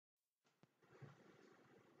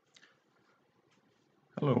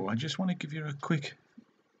Hello, I just want to give you a quick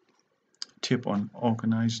tip on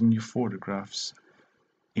organizing your photographs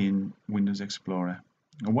in Windows Explorer.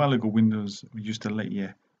 A while ago, Windows used to let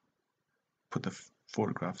you put the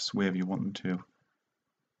photographs wherever you want them to.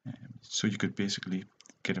 So you could basically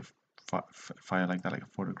get a file like that, like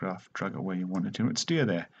a photograph, drag it where you wanted to, and it would stay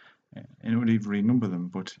there. And it would even renumber them,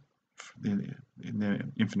 but in their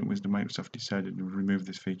infinite wisdom, Microsoft decided to remove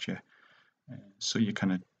this feature. So you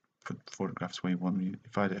kind of put photographs where you want them.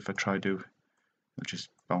 If I try to, it'll just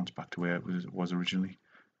bounce back to where it was originally.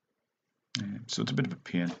 So it's a bit of a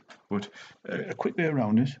pain, but a quick way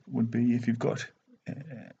around it would be if you've got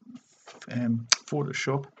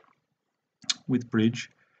Photoshop with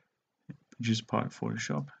Bridge. Bridge is part of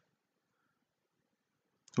Photoshop.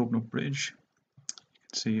 Open up Bridge. You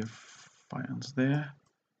can see your files there.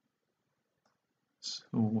 So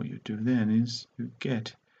what you do then is you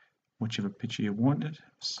get whichever picture you wanted.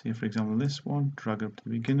 Say for example this one, drag it up to the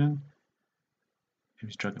beginning.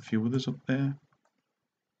 Maybe drag a few others up there.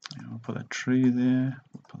 We'll put that tree there,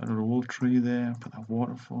 we'll put that other old tree there, put that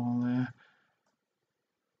waterfall there.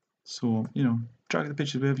 So, drag the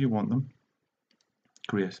pictures wherever you want them.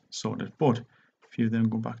 Great, sorted. But if you then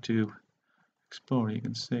go back to Explorer, you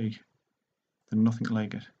can see they're nothing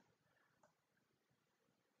like it.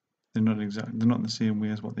 They're not in the same way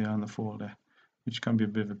as what they are in the folder, which can be a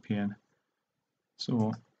bit of a pain.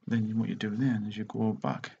 So then what you do then is you go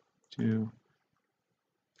back to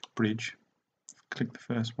Bridge, click the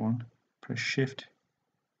first one, press Shift,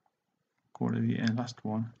 go to the last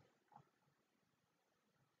one,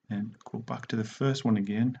 then go back to the first one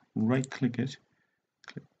again, right click it,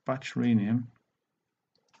 click Batch Rename,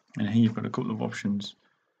 and here you've got a couple of options.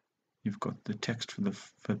 You've got the text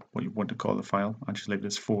for what you want to call the file. I just like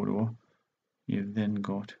this photo. You've then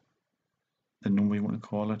got the number you want to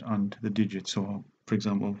call it and the digit. So for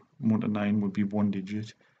example, 1 to 9 would be 1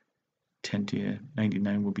 digit, 10 to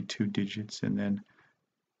 99 would be 2 digits, and then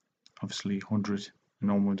obviously 100 and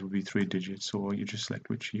onwards would be 3 digits. So you just select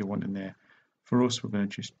which you want in there. For us, we're going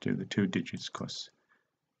to just do the 2 digits because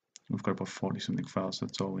we've got about 40 something files, so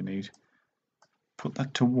that's all we need. Put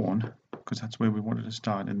that to 1 because that's where we wanted to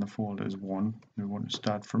start in the folder is 1. We want to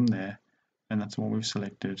start from there, and that's the one we've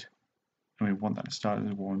selected, and we want that to start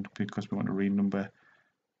as 1 because we want to renumber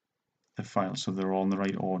the files so they're all in the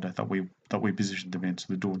right order that we positioned them in, so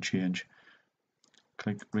they don't change.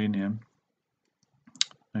 Click rename.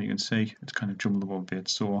 Now you can see it's kind of jumbled up a bit,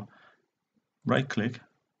 so right click,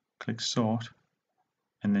 click sort,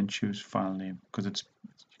 and then choose file name because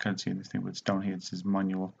you can't see anything, but it's down here. It says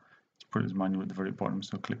manual. Put it as manual at the very bottom,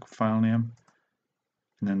 so click file name,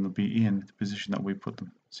 and then they'll be in the position that we put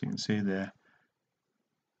them. So you can see there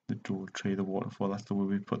the door tree, the waterfall, that's the way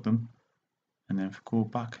we put them. And then if we go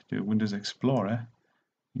back to Windows Explorer,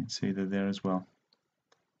 you can see they're there as well.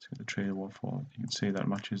 So the tree, the waterfall, you can see that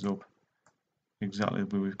matches up exactly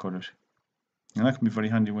the way we've got it. And that can be very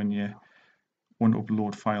handy when you want to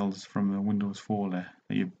upload files from a Windows folder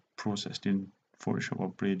that you've processed in Photoshop or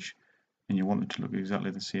Bridge, and you want them to look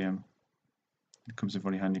exactly the same. It comes in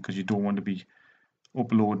very handy because you don't want to be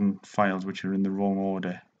uploading files which are in the wrong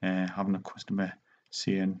order, having a customer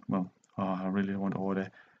saying, well, I really want to order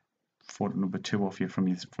photo number 2 off you from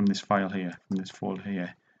this file here, from this folder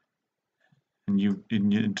here, and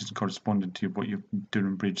it doesn't correspond to what you're doing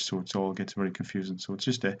in Bridge, so it all gets very confusing. So it's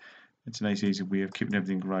just it's a nice easy way of keeping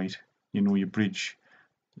everything right. You know your Bridge,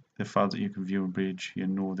 the files that you can view in Bridge, you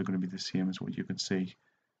know they're going to be the same as what you can see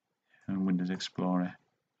in Windows Explorer.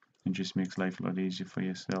 It just makes life a lot easier for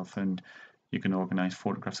yourself, and you can organize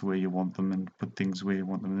photographs the way you want them and put things where you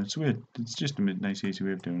want them. And it's just a nice easy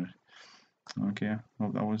way of doing it. Okay, I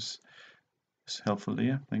hope that was helpful to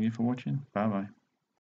you. Thank you for watching. Bye bye.